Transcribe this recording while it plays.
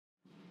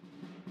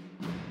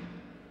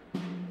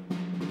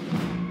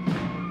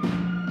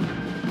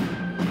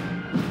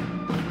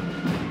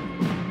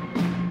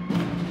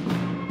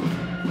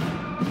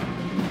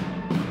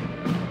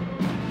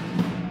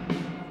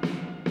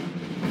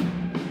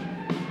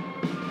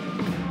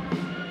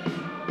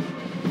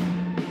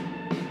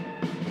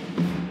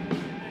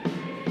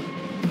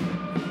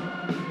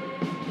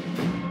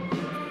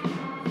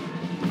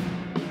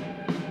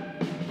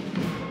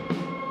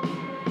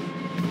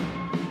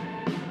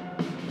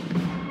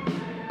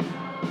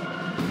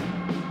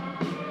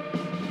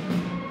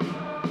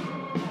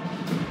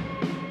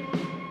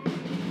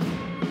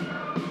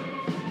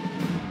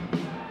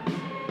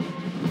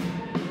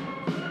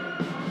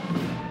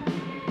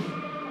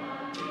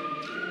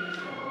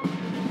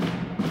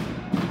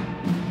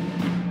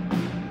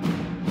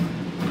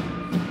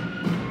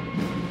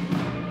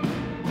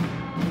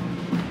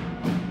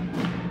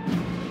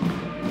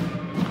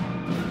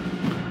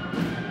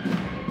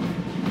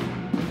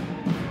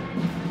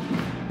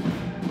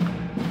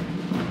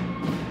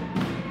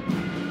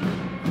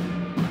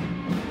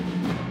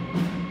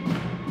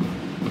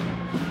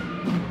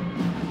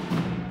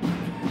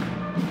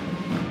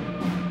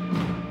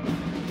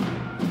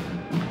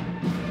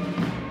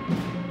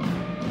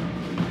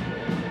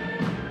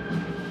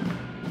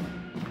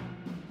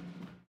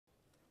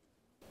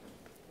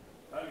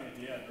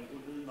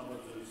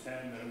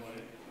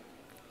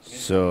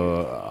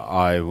So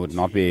I would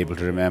not be able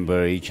to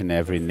remember each and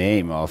every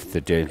name of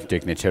the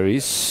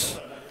dignitaries,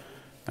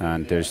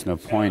 and there's no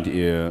point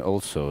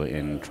also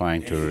in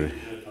trying to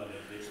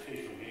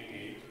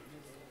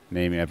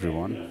name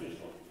everyone.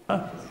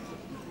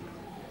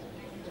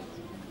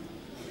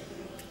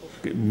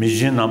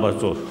 Mission number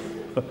 2.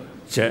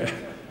 So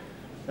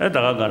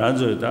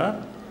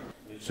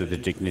the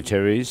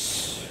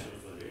dignitaries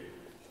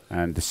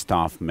and the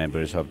staff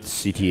members of the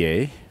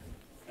CTA,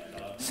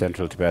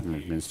 Central Tibetan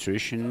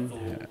Administration,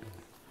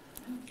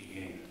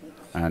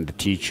 and the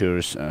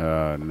teachers,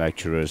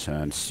 lecturers,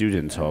 and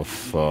students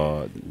of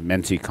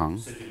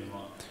Men-Tsee-Khang,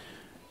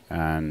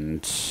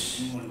 and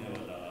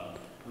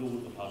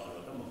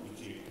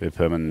the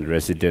permanent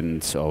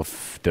residents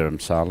of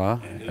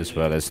Dharamsala, as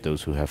well as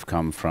those who have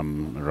come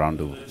from around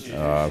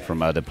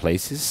from other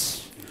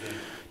places.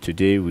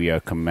 Today we are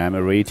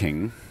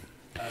commemorating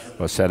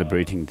or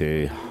celebrating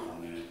the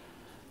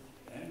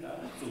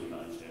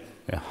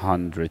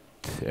 100th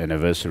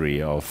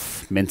anniversary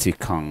of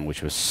Men-Tsee-Khang,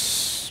 which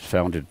was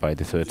founded by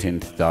the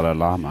 13th Dalai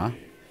Lama.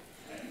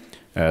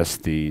 As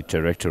the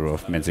director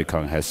of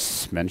Men-Tsee-Khang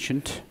has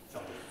mentioned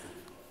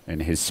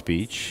in his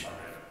speech,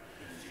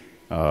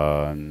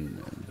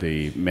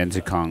 the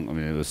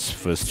Men-Tsee-Khang was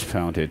first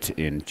founded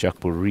in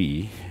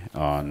Jakpuri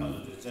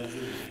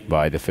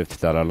by the 5th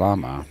Dalai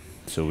Lama.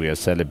 So we are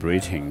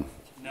celebrating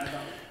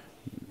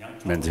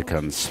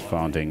Men-Tsee-Khang's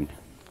founding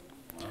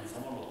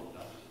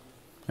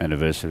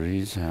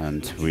anniversaries,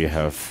 and we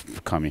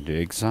have come into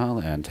exile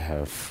and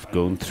have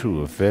gone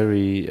through a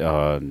very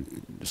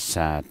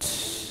sad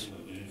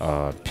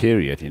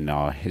period in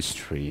our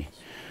history.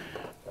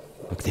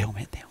 But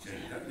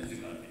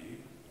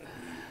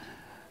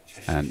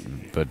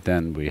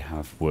then we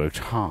have worked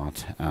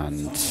hard,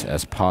 and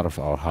as part of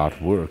our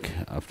hard work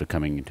after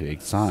coming into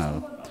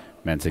exile,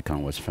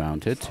 Men-Tsee-Khang was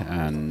founded,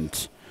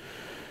 and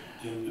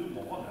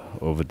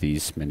over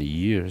these many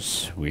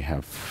years we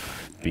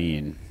have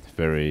been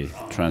very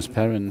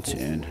transparent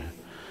and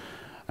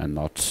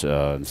not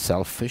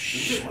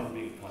selfish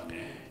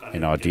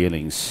in our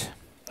dealings.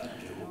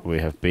 We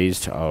have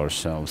based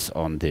ourselves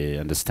on the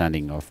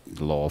understanding of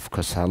the law of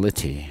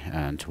causality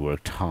and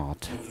worked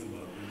hard.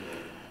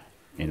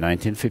 In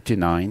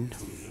 1959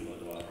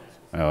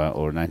 and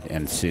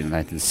in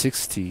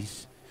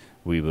 1960s,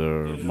 we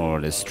were more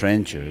or less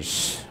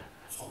strangers.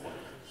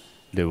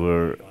 There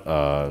were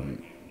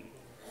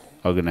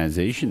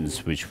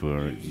organizations which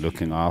were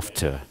looking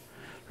after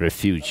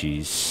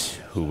refugees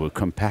who were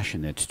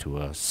compassionate to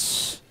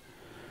us.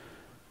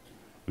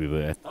 We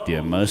were at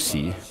their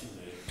mercy,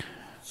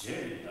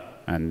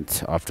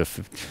 and after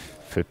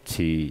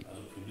 50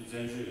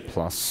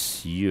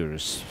 plus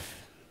years,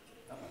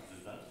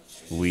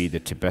 we, the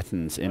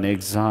Tibetans in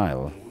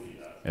exile,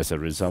 as a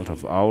result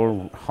of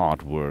our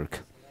hard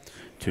work,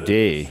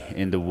 today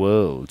in the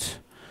world,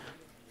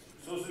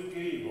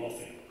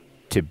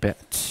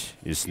 Tibet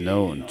is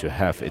known to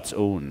have its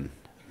own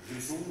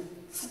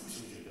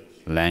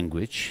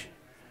language,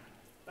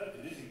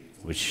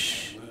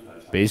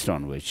 based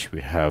on which we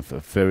have a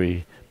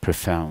very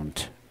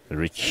profound,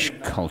 rich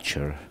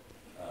culture.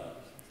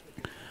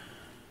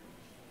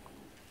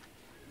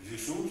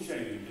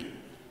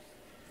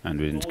 And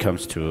when it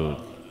comes to,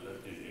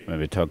 when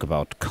we talk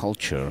about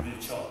culture,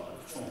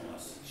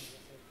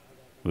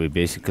 we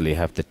basically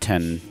have the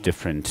 10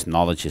 different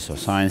knowledges or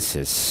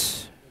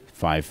sciences,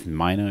 5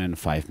 minor and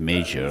 5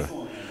 major,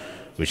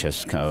 which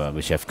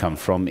have come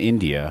from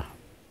India.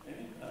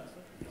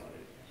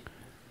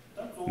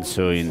 And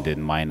so in the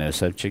minor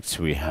subjects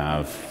we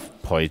have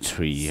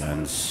poetry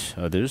and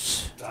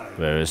others,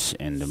 whereas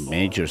in the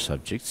major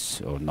subjects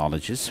or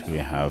knowledges we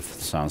have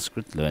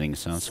Sanskrit, learning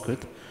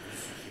Sanskrit,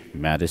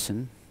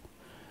 medicine,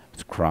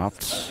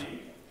 crafts,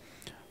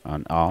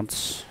 and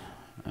arts,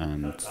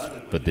 and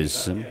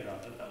Buddhism,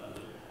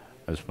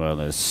 as well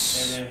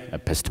as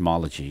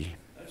epistemology.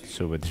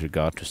 So with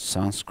regard to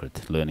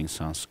Sanskrit, learning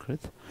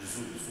Sanskrit,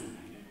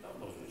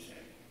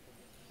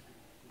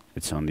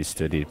 it's only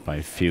studied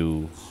by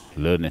few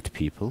learned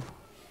people.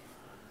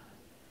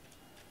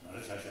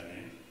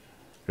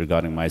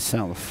 Regarding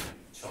myself,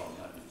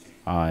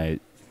 I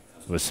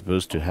was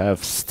supposed to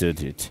have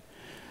studied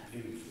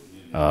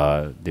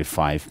the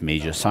 5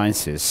 major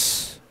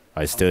sciences.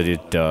 I studied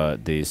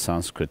the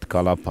Sanskrit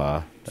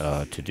Kalapa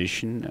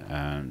tradition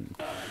and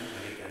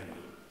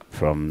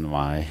from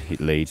my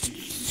late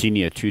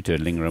senior tutor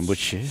Ling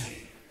Rinpoche,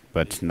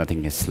 but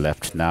nothing is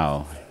left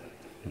now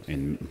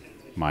in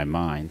my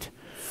mind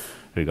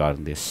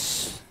regarding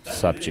this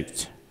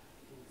subject.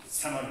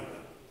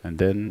 And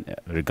then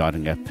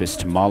regarding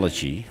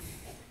epistemology,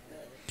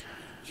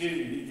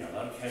 it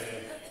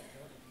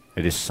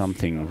is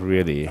something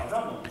really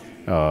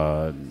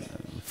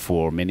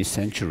for many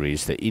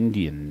centuries the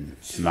Indian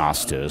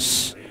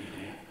masters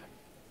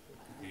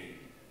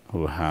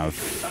who have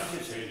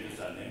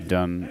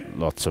done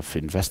lots of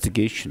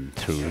investigation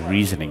through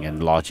reasoning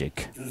and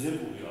logic,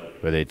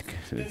 whether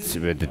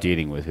we are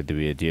dealing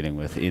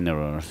with inner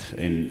or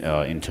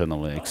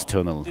internal and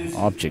external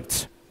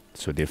objects.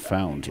 So they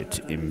found it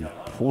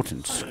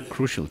important,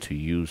 crucial to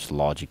use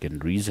logic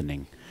and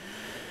reasoning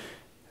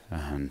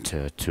and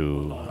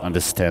to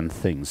understand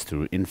things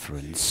through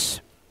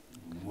inference.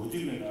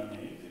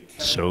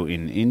 So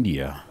in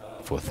India,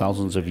 for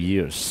thousands of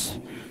years,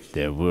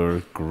 there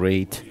were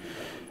great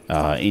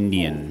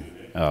Indian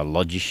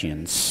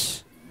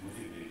logicians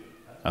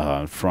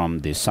from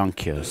the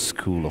Sankhya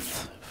school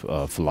of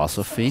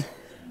philosophy,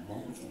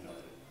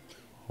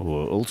 who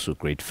were also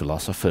great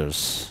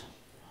philosophers.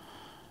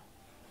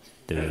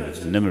 There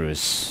are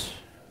numerous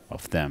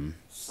of them.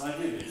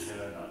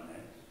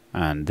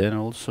 And then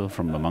also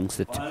from amongst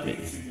the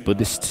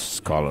Buddhist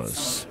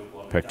scholars,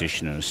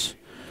 practitioners.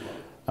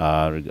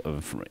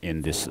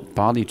 In this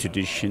Pali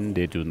tradition,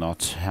 they do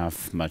not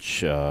have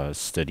much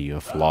study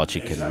of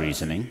logic and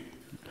reasoning,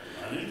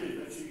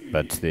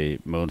 but they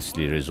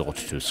mostly resort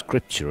to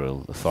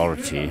scriptural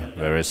authority,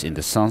 whereas in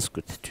the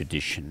Sanskrit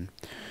tradition,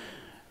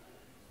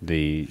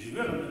 the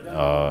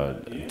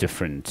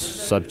different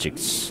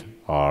subjects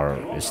are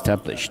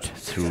established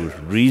through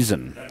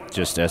reason,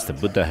 just as the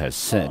Buddha has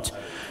said.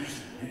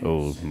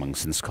 Oh,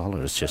 monks and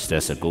scholars, just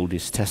as a gold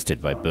is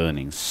tested by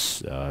burning,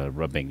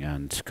 rubbing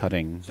and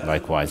cutting,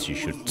 likewise you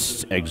should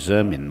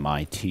examine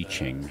my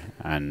teaching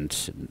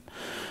and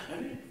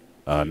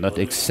not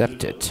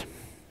accept it.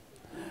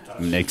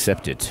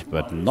 Accept it,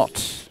 but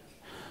not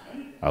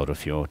out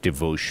of your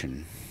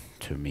devotion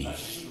to me.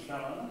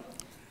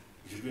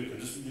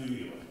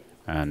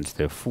 And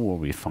therefore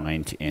we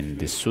find in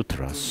the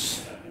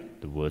sutras,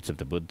 the words of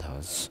the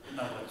Buddhas,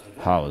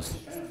 how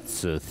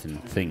certain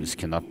things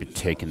cannot be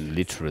taken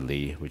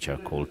literally, which are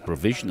called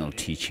provisional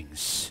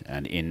teachings.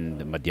 And in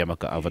the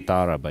Madhyamaka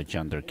Avatara by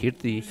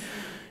Chandrakirti,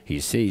 he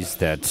says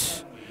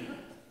that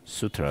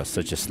sutras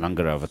such as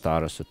Langara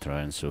Avatara Sutra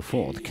and so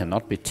forth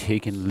cannot be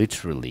taken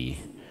literally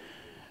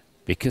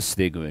because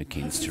they go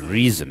against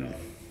reason.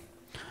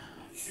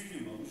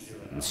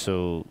 And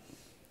so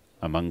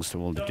amongst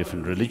all the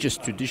different religious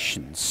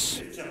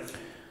traditions,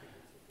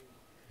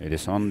 it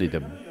is only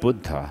the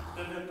Buddha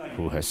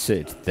who has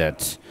said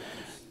that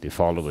the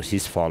followers,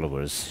 his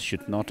followers,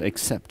 should not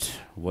accept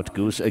what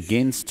goes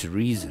against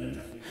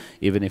reason,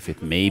 even if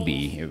it may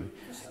be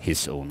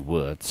his own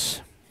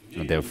words.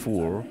 And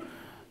therefore,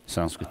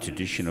 Sanskrit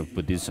tradition of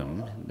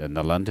Buddhism, the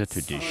Nalanda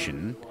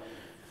tradition,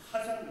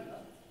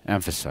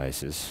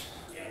 emphasizes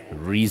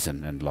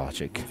reason and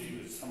logic.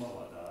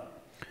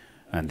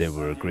 And there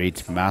were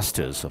great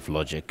masters of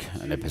logic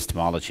and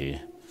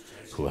epistemology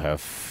who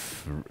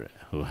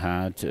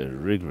had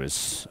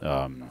rigorous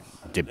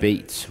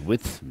debates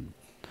with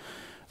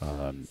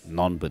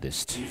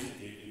non-Buddhist,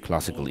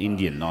 classical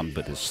Indian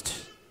non-Buddhist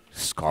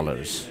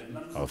scholars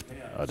of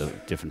other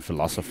different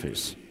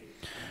philosophies.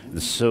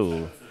 And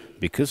so,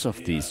 because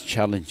of these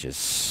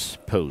challenges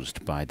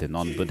posed by the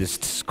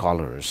non-Buddhist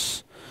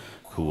scholars,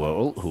 who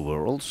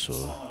were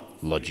also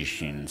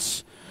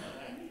logicians,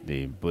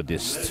 the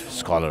Buddhist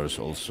scholars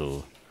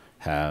also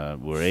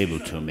were able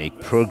to make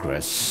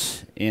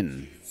progress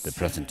in the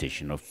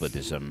presentation of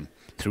Buddhism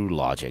through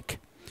logic.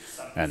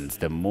 And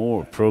the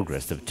more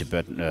progress the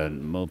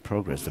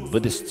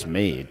Buddhists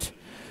made,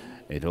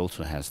 it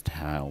also has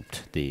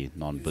helped the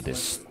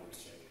non-Buddhist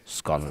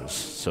scholars.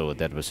 So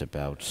that was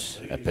about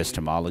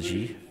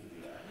epistemology.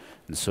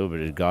 And so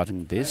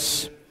regarding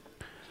this,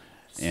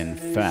 in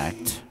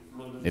fact,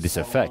 it is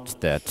a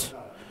fact that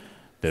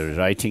the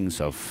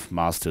writings of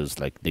masters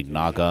like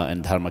Dignaga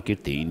and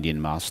Dharmakirti,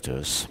 Indian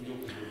masters,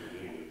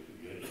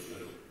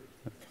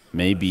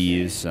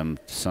 maybe some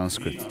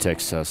Sanskrit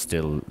texts are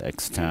still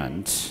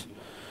extant,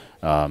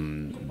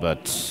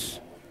 but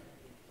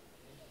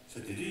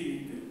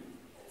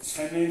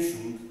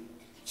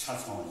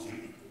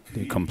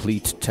the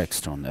complete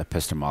text on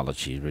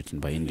epistemology written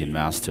by Indian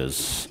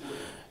masters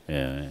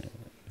is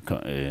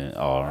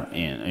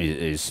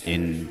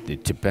in the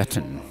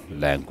Tibetan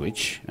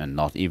language and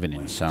not even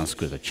in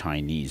Sanskrit or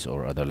Chinese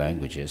or other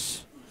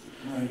languages.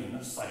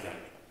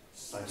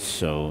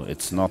 So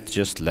it's not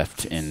just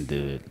left in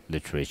the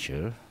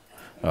literature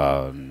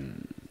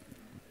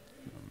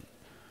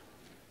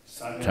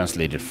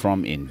translated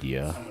from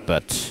India,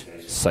 but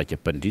Sakya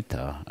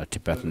Pandita, a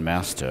Tibetan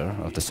master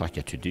of the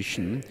Sakya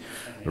tradition,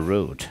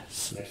 wrote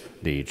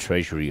the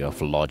Treasury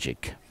of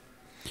Logic,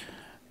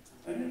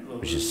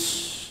 which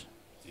is,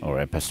 or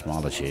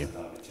epistemology.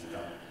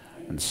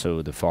 And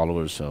so the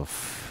followers of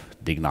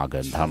Dignaga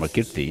and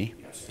Dharmakirti,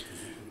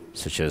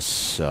 such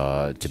as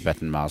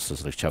Tibetan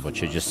masters like Chaba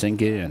Chögyal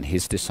Sengye and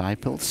his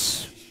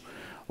disciples,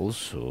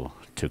 also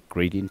took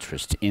great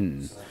interest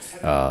in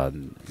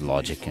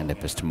logic and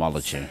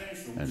epistemology.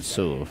 And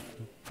so,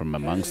 from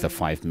amongst the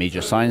 5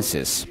 major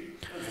sciences,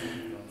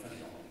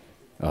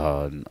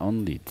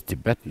 only the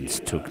Tibetans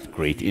took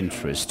great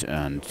interest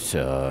and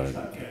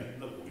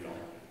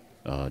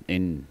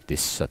in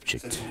this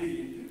subject.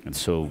 And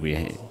so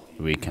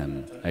we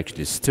can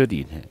actually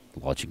study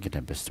logic and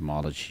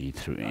epistemology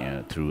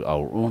through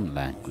our own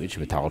language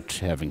without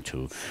having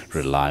to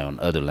rely on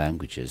other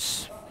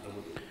languages.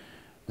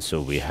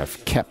 So we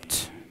have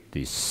kept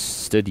the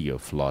study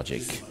of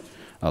logic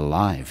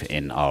alive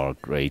in our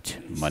great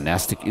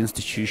monastic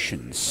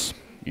institutions,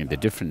 in the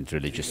different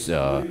religious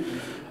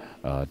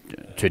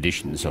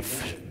traditions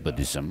of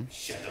Buddhism.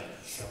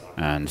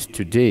 And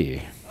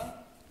today,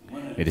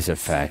 it is a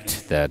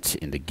fact that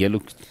in the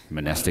Gelug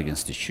monastic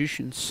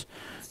institutions,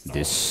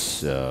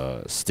 this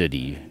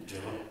study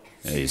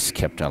is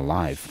kept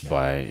alive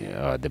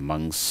by the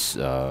monks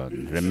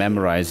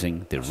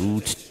memorizing the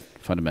root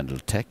fundamental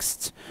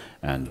texts,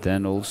 and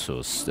then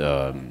also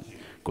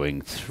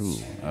going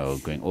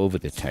over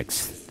the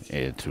text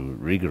through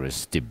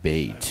rigorous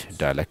debate,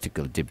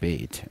 dialectical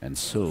debate. And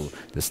so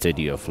the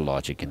study of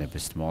logic and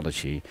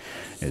epistemology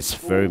is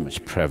very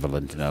much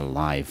prevalent and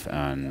alive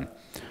and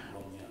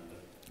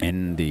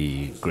in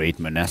the great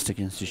monastic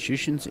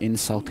institutions in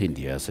South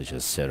India, such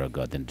as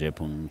Seragat and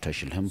Drepung,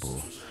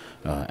 Tashilhembu,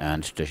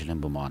 and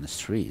Tashilhembu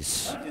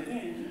monasteries.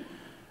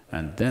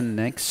 And then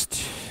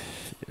next,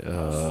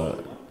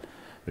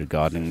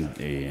 regarding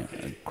the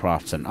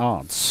crafts and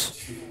arts,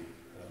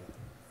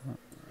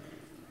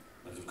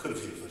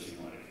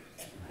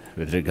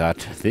 with regard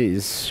to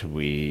this,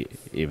 we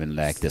even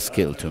lack the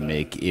skill to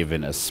make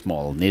even a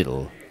small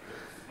needle.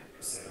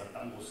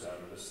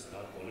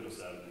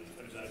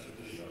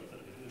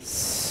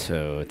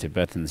 So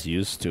Tibetans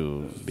used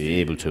to be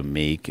able to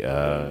make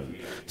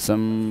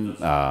some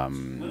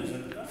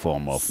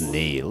form of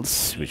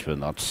nails, which were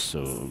not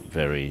so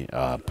very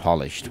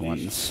polished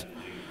ones.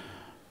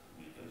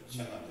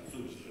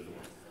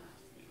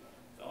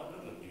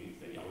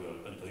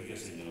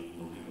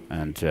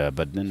 And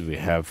but then we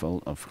have,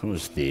 of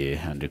course, the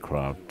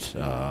handicraft,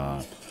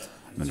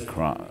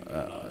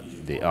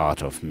 the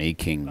art of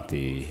making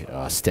the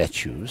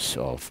statues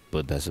of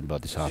Buddhas and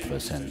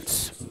Bodhisattvas and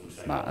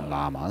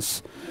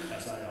Lamas.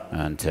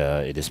 And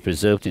it is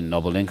preserved in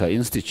Nobulenka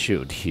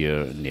Institute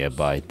here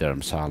nearby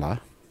Dharamsala.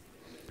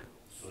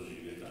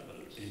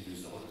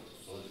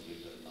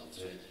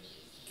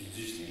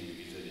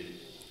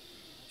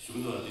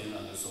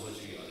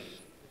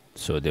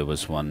 So there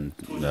was one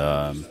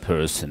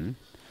person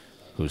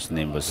whose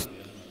name was,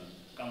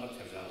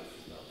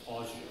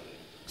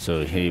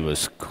 so he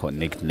was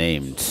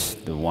nicknamed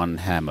the one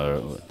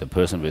hammer, the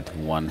person with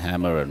one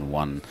hammer and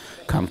one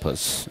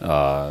compass.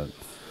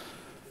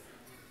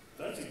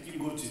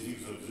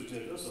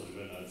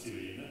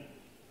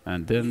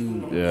 And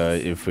then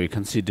if we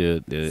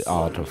consider the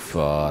art of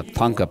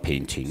Thangka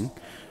painting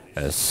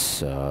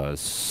as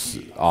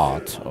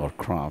art or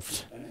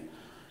craft,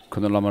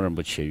 Kondon Lama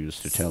Rinpoche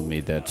used to tell me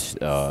that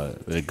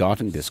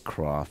regarding this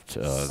craft,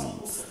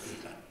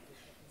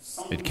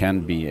 it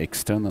can be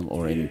external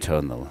or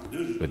internal.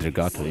 With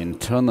regard to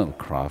internal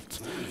craft,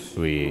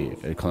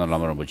 Kondon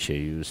Lama Rinpoche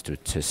used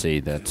to say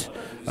that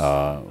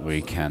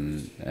we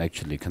can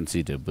actually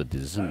consider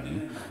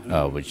Buddhism,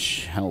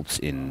 which helps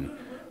in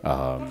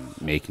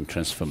making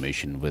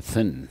transformation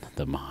within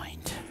the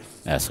mind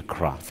as a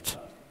craft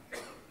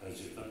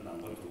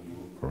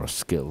or a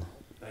skill.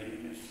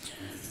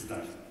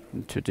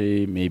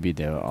 Today, maybe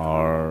there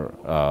are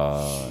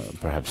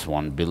perhaps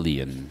 1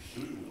 billion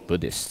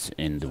Buddhists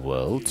in the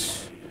world.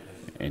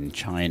 In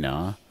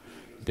China,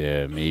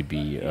 there may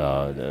be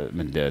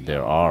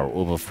there are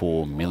over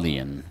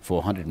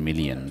 400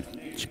 million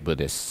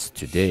Buddhists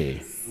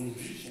today.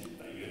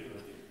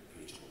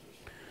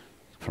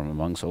 From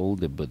amongst all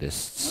the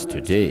Buddhists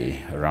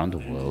today around the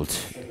world,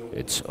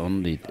 it's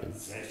only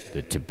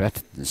the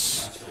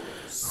Tibetans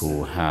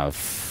who have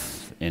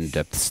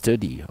in-depth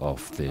study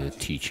of the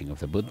teaching of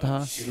the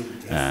Buddha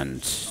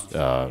and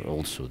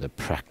also the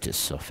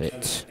practice of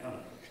it.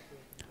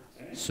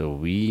 So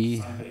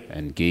we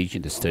engage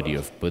in the study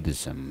of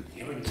Buddhism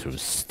through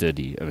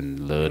study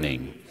and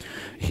learning,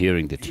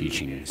 hearing the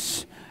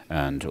teachings,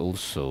 and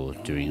also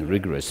doing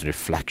rigorous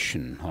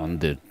reflection on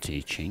the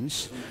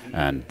teachings,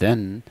 and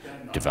then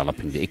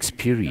developing the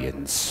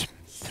experience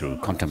through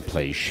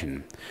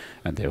contemplation.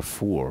 And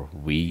therefore,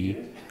 we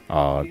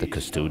are the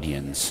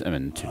custodians,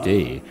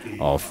 today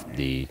of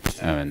the,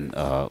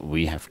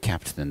 we have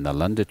kept the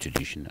Nalanda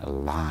tradition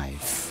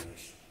alive.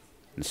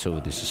 And so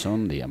this is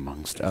only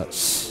amongst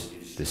us.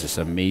 This is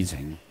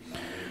amazing.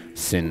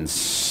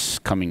 Since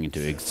coming into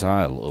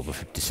exile over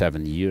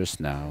 57 years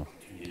now,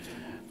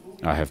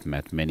 I have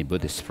met many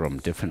Buddhists from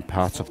different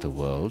parts of the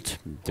world,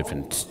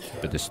 different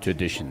Buddhist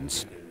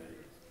traditions.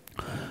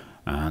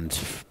 And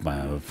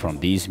from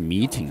these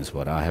meetings,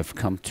 what I have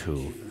come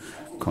to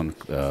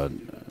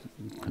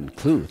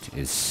conclude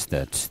is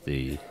that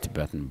the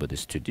Tibetan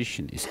Buddhist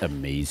tradition is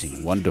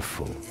amazing,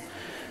 wonderful,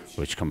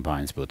 which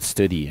combines both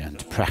study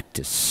and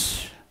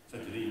practice.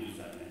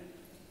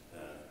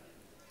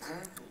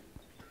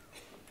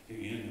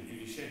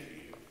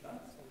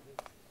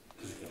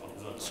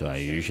 So I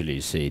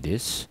usually say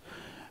this.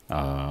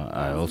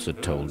 I also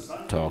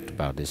talked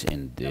about this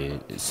in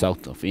the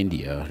south of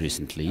India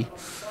recently.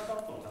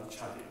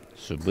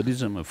 So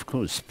Buddhism, of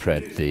course,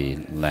 spread the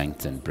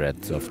length and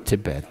breadth of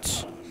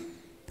Tibet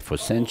for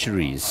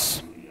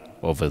centuries,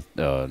 over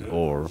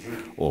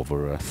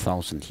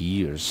 1,000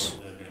 years.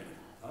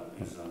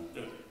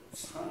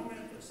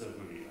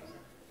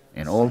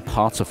 In all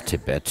parts of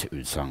Tibet,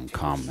 Uzang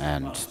come,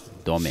 and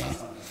Dome,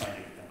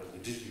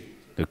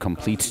 the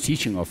complete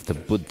teaching of the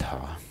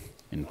Buddha,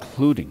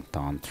 including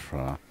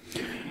Tantra,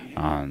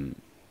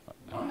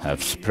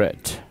 has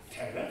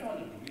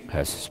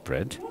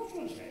spread.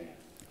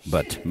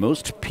 But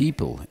most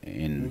people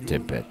in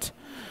Tibet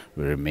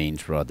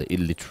remained rather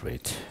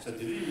illiterate.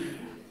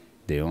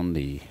 They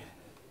only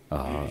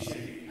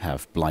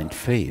have blind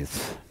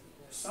faith.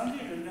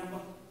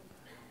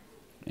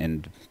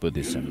 In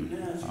Buddhism,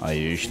 I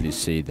usually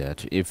say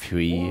that if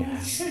we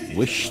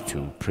wish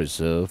to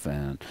preserve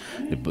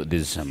the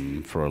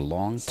Buddhism for a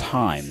long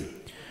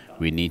time,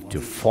 we need to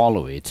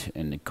follow it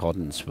in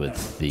accordance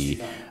with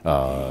the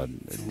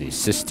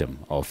system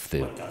of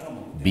the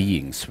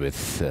beings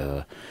with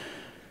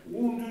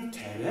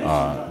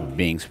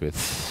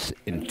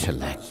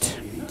intellect,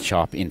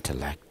 sharp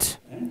intellect.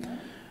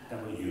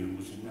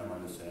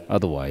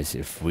 Otherwise,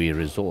 if we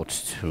resort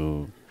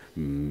to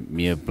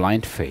mere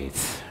blind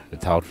faith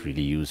without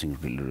really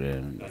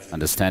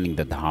understanding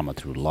the Dharma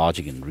through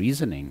logic and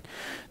reasoning,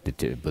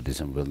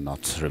 Buddhism will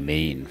not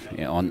remain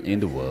in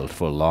the world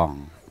for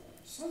long.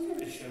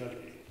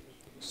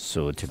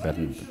 So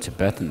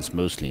Tibetans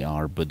mostly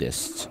are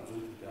Buddhists.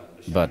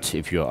 But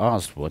if you're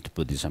asked what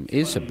Buddhism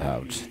is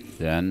about,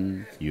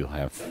 then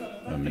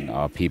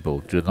our people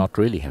do not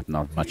really have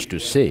not much to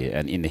say.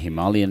 And in the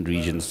Himalayan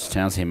regions,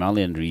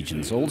 trans-Himalayan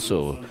regions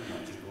also,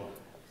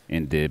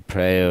 in the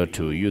prayer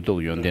to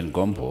Yudol Yonten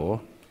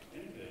Gompo,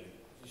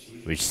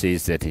 which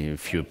says that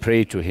if you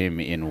pray to him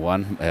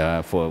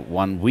for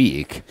 1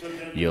 week,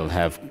 you'll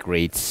have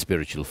great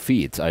spiritual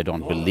feats. I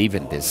don't believe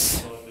in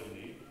this.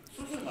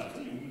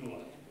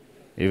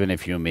 Even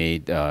if you may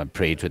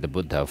pray to the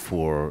Buddha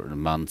for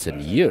months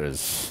and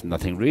years,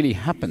 nothing really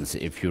happens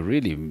if you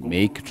really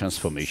make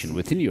transformation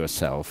within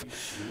yourself.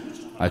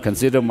 I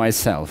consider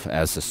myself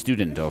as a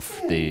student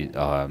of the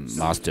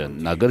Master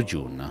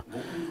Nagarjuna,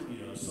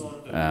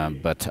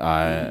 but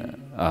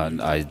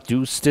I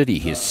do study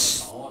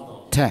his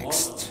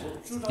text,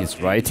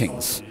 his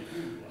writings.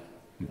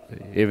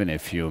 Even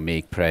if you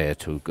make prayer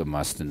to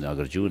Master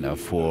Nagarjuna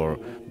for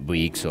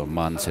weeks or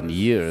months and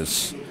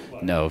years,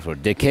 no, for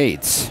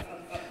decades,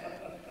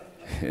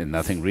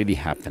 nothing really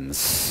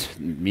happens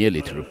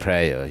merely through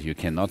prayer. You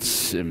cannot,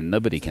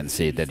 nobody can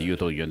say that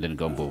Yudol Yonten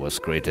Gompo was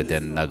greater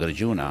than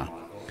Nagarjuna.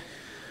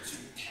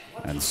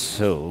 And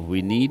so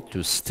we need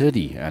to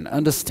study and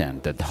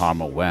understand the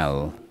Dharma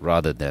well,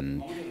 rather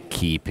than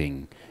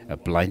keeping a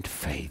blind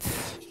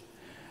faith,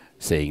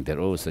 saying that,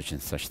 oh, such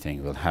and such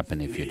thing will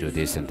happen if you do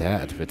this and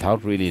that,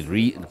 without really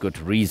good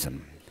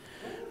reason.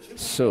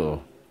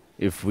 So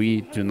if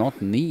we do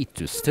not need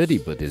to study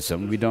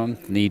Buddhism, we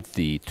don't need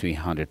the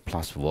 300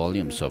 plus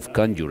volumes of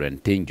Kanjur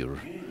and Tenjur,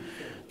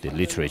 the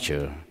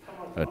literature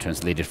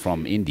translated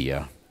from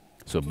India.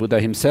 So Buddha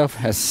himself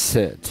has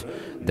said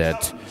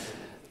that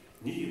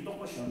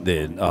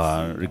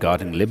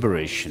regarding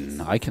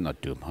liberation, I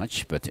cannot do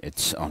much, but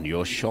it's on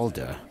your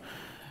shoulder.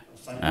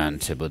 And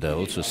Buddha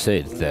also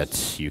said that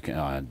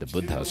the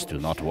Buddhas do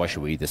not wash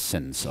away the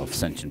sins of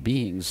sentient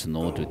beings,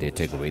 nor do they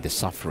take away the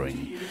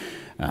suffering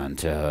and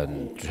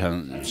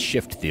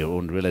shift their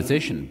own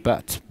realization.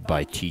 But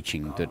by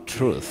teaching the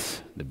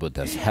truth, the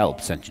Buddhas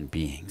help sentient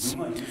beings.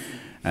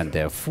 And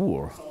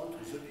therefore,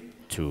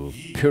 to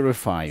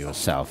purify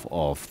yourself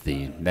of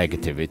the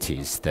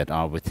negativities that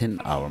are within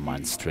our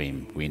mind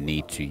stream, we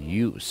need to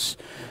use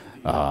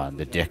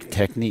the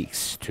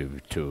techniques to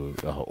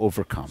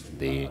overcome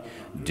the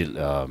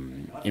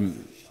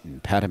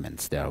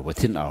impediments that are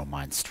within our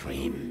mind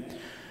stream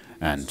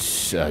and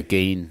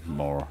gain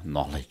more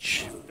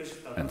knowledge.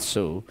 And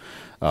so,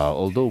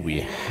 although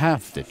we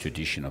have the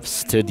tradition of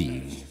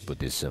studying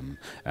Buddhism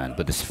and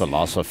Buddhist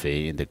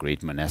philosophy in the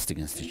great monastic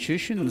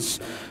institutions,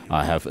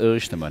 I have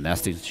urged the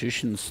monastic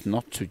institutions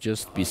not to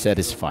just be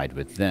satisfied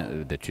with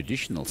the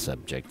traditional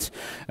subjects,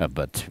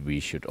 but we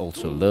should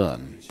also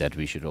learn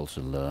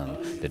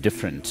the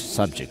different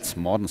subjects,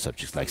 modern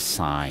subjects like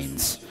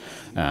science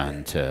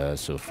and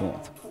so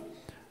forth.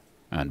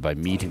 And by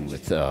meeting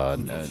with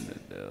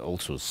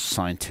also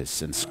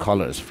scientists and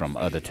scholars from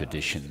other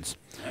traditions.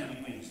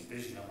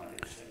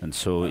 And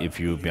so if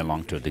you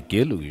belong to the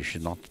Gelug, you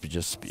should not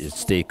just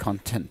stay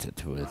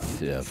contented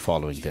with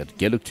following that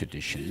Gelug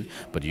tradition,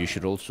 but you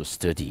should also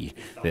study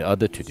the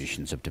other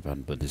traditions of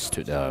Tibetan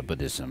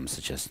Buddhism,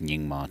 such as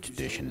Nyingma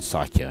tradition,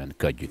 Sakya and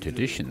Kagyu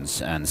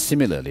traditions. And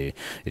similarly,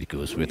 it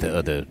goes with the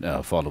other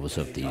followers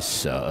of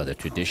these other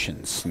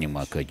traditions,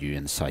 Nyingma, Kagyu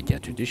and Sakya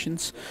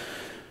traditions.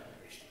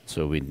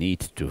 So we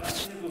need to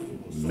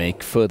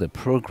make further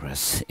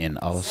progress in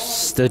our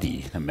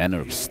study, the manner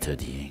of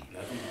studying.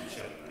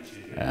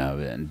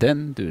 And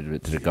then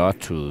with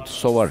regard to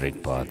Sowa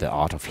Rigpa, the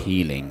art of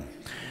healing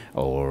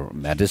or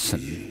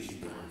medicine,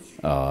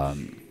 as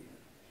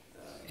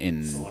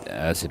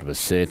it was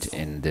said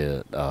in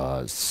the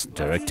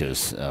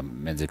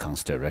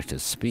Men-Tsee-Khang's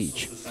director's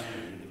speech,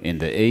 in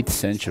the 8th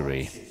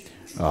century,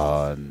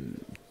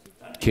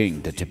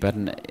 the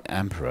Tibetan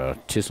Emperor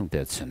Trisung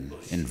Detsen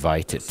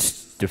invited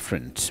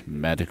different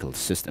medical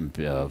system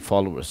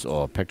followers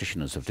or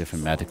practitioners of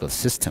different medical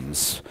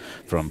systems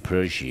from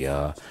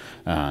Persia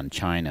and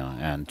China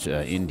and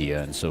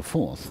India and so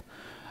forth.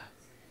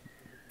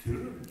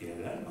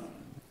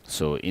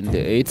 So in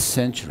the 8th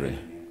century,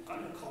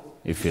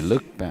 if you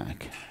look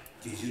back,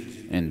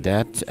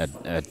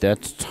 at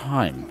that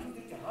time,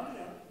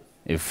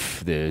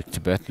 if the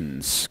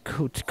Tibetans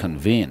could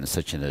convene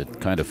such a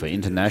kind of an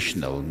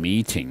international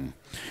meeting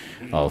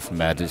of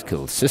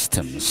medical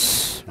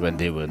systems when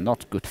there were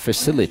not good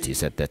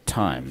facilities at that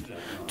time,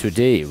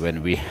 today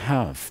when we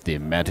have the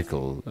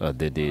medical,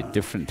 the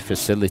different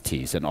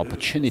facilities and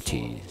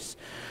opportunities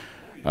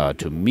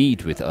to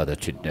meet with other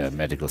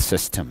medical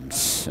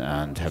systems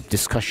and have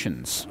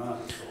discussions,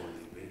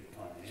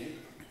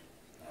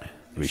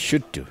 we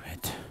should do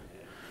it.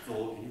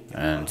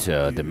 And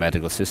the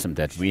medical system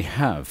that we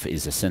have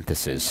is a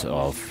synthesis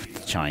of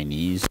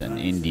Chinese and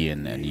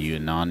Indian and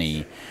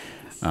Unani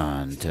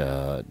and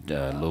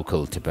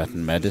local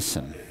Tibetan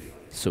medicine.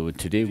 So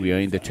today we are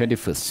in the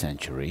 21st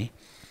century.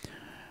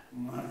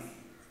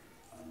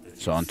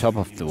 So on top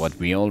of what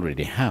we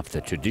already have,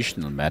 the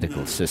traditional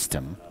medical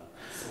system,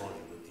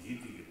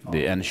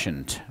 the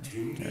ancient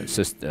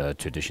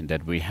tradition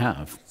that we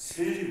have,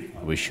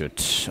 we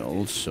should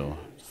also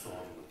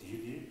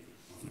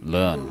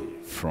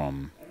learn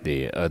from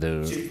the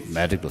other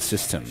medical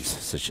systems,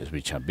 such as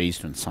which are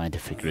based on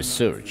scientific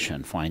research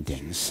and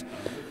findings.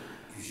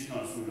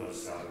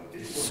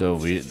 So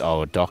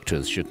our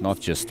doctors should not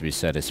just be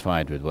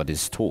satisfied with what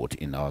is taught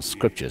in our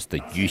scriptures, the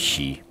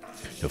Yuxi,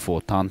 the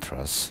 4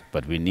 tantras,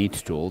 but we need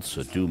to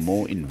also do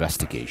more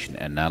investigation,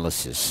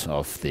 analysis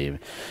of the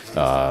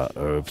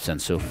herbs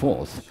and so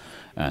forth,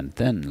 and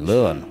then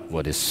learn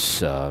what is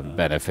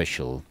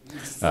beneficial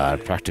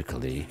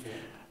practically.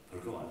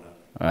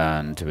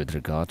 And with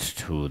regard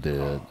to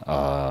the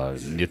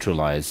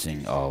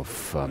neutralizing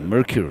of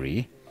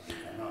mercury,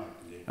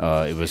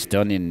 it was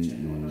done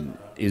in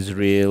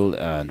Israel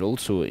and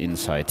also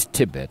inside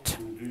Tibet.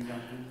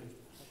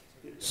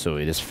 So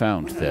it is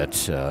found that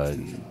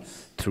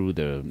through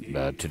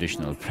the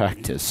traditional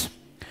practice,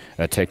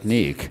 a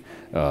technique,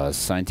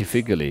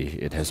 scientifically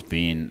it has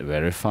been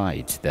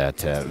verified that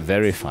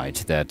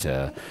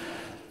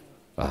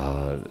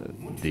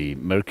the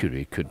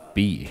mercury could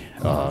be,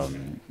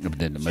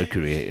 the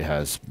mercury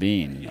has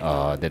been,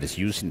 that is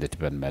used in the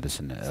Tibetan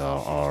medicine,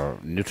 are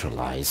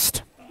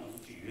neutralized.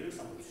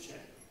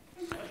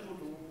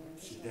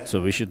 So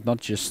we should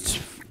not just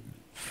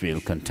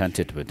feel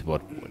contented with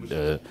what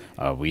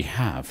we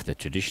have, the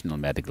traditional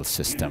medical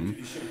system,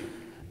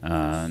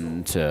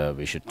 and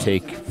we should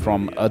take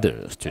from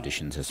other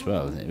traditions as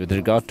well. With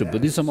regard to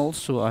Buddhism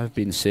also, I have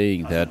been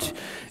saying that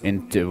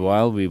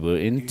while we were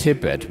in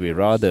Tibet, we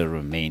rather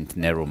remained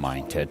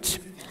narrow-minded.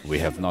 We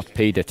have not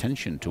paid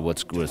attention to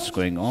what's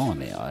going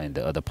on in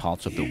the other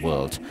parts of the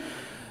world.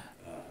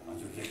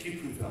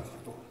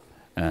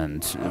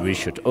 And we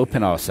should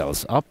open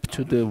ourselves up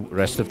to the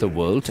rest of the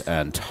world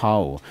and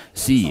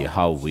see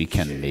how we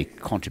can make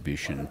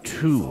contribution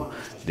to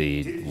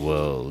the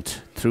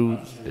world through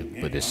the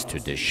Buddhist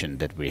tradition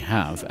that we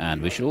have.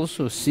 And we should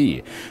also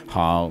see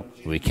how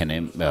we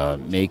can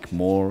make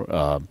more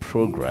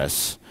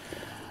progress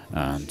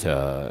and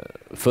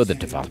further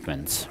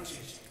developments.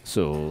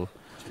 So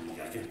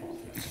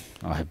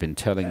I have been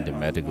telling the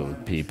medical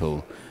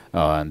people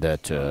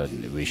that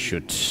we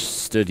should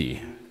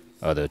study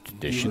other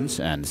traditions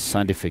and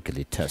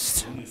scientifically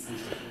test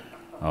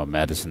our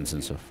medicines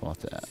and so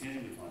forth.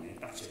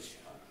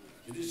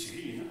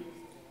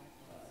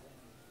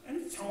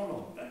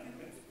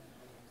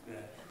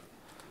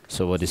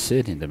 So what is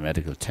said in the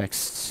medical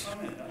texts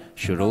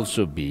should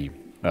also be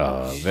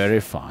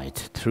verified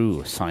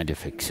through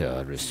scientific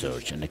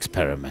research and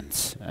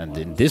experiments, and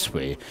in this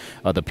way,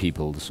 other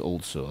people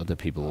also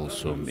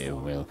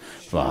will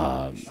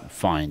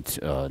find.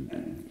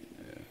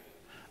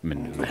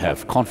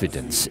 Have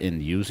confidence in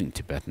using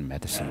Tibetan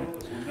medicine.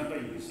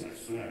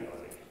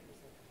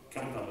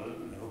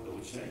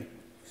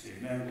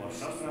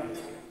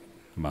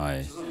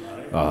 My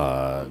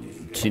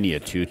senior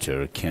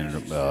tutor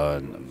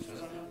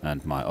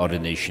and my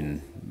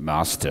ordination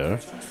master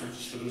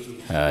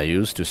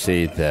used to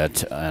say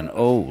that an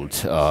old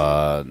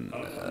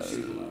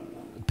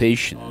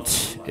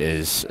patient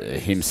is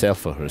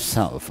himself or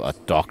herself a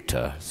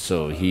doctor,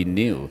 so he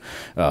knew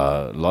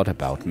a lot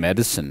about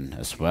medicine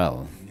as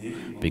well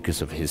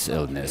because of his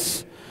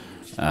illness.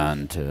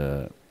 And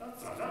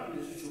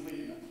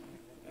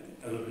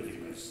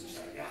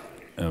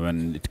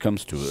when it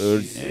comes to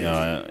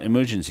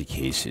emergency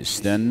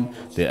cases, then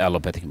the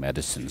allopathic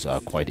medicines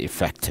are quite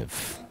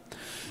effective.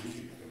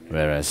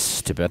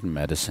 Whereas Tibetan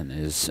medicine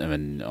is,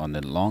 in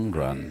the long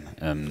run,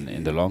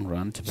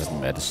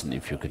 Tibetan medicine,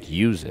 if you could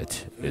use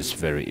it, is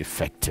very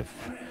effective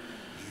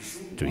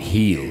to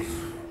heal.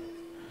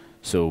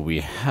 So we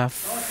have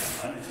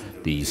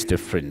these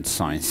different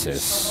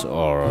sciences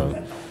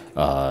or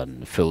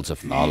fields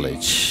of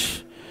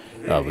knowledge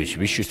which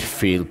we should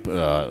feel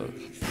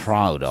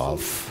proud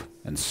of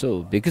And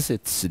so, because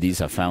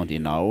these are found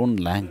in our own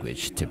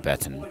language,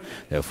 Tibetan,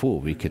 therefore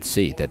we could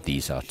say that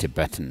these are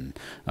Tibetan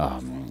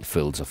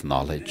fields of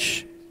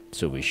knowledge.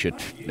 So we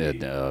should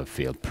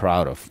feel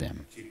proud of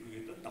them.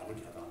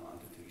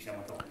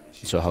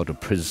 So how to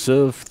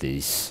preserve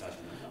these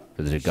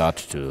with regard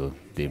to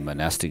the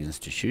monastic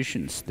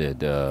institutions,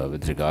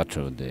 with regard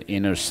to the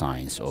inner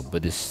science or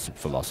Buddhist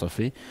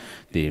philosophy,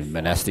 the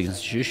monastic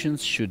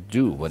institutions should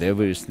do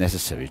whatever is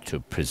necessary to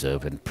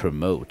preserve and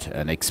promote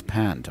and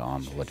expand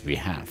on what we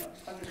have.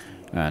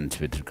 And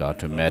with regard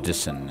to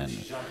medicine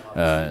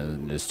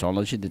and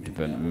astrology,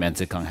 the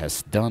Men-Tsee-Khang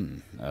has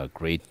done a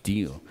great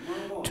deal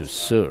to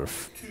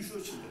serve.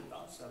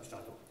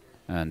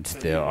 And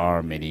there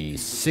are many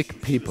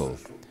sick people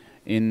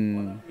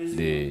in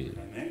the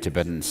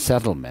Tibetan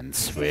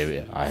settlements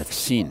where I have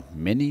seen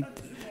many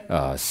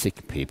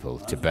sick people,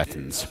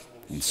 Tibetans.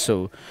 And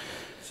so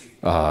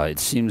it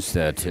seems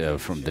that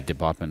from the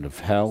Department of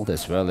Health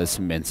as well as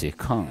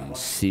Men-Tsee-Khang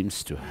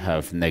seems to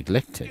have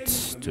neglected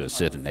to a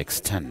certain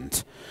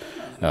extent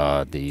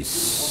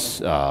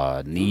these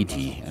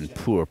needy and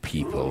poor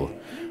people.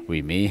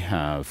 We may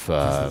have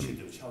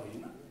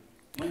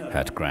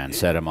had grand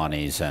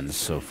ceremonies and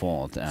so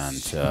forth,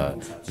 and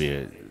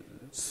we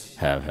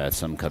have had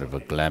some kind of a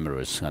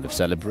glamorous kind of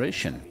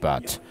celebration,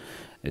 but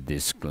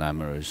this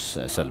glamorous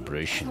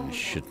celebration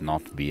should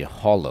not be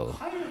hollow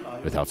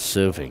without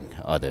serving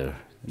other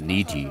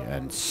needy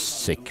and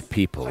sick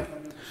people.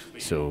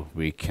 So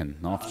we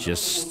cannot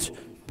just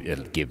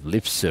give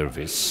lip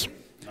service.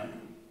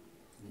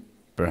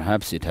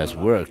 Perhaps it has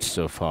worked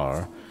so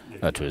far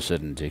to a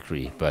certain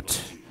degree,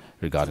 but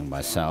regarding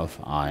myself,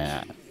 I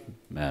am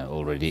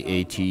already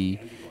 80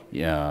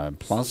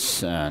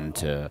 plus,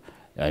 and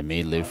I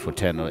may live for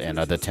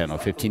another 10 or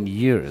 15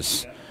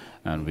 years.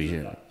 And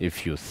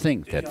if you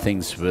think that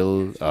things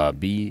will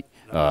be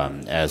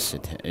as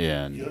it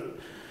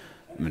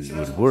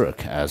would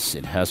work as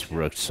it has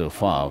worked so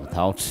far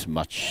without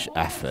much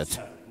effort,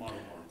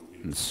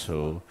 and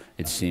so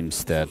it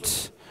seems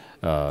that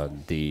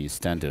the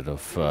standard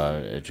of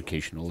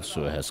education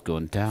also has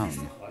gone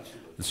down.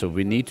 So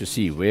we need to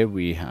see where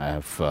we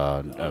have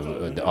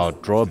our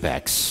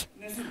drawbacks.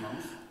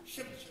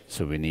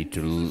 So we need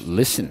to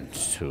listen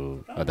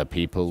to other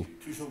people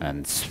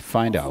and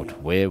find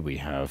out where we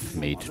have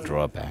made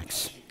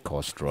drawbacks,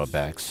 caused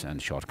drawbacks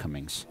and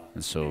shortcomings,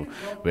 and so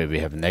where we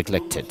have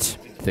neglected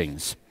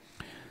things.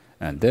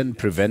 And then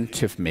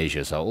preventive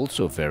measures are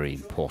also very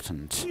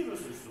important.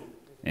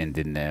 And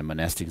in the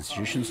monastic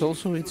institutions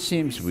also, it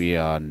seems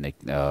there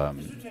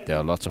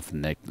are lots of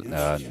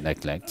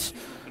neglects.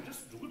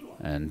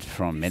 And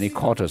from many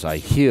quarters I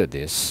hear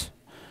this.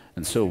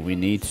 And so we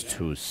need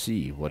to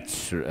see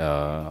what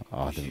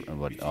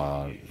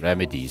are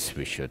remedies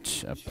we should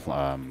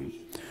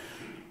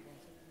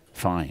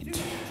find.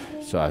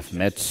 So I've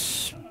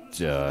met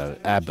the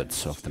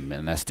abbots of the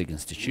monastic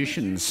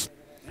institutions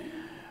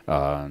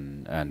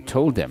and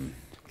told them.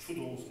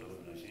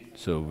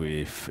 So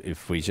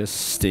if we just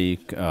stay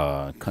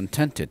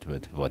contented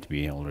with what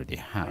we already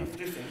have,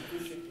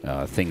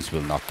 things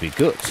will not be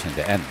good in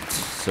the end.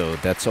 So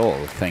that's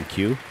all. Thank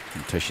you.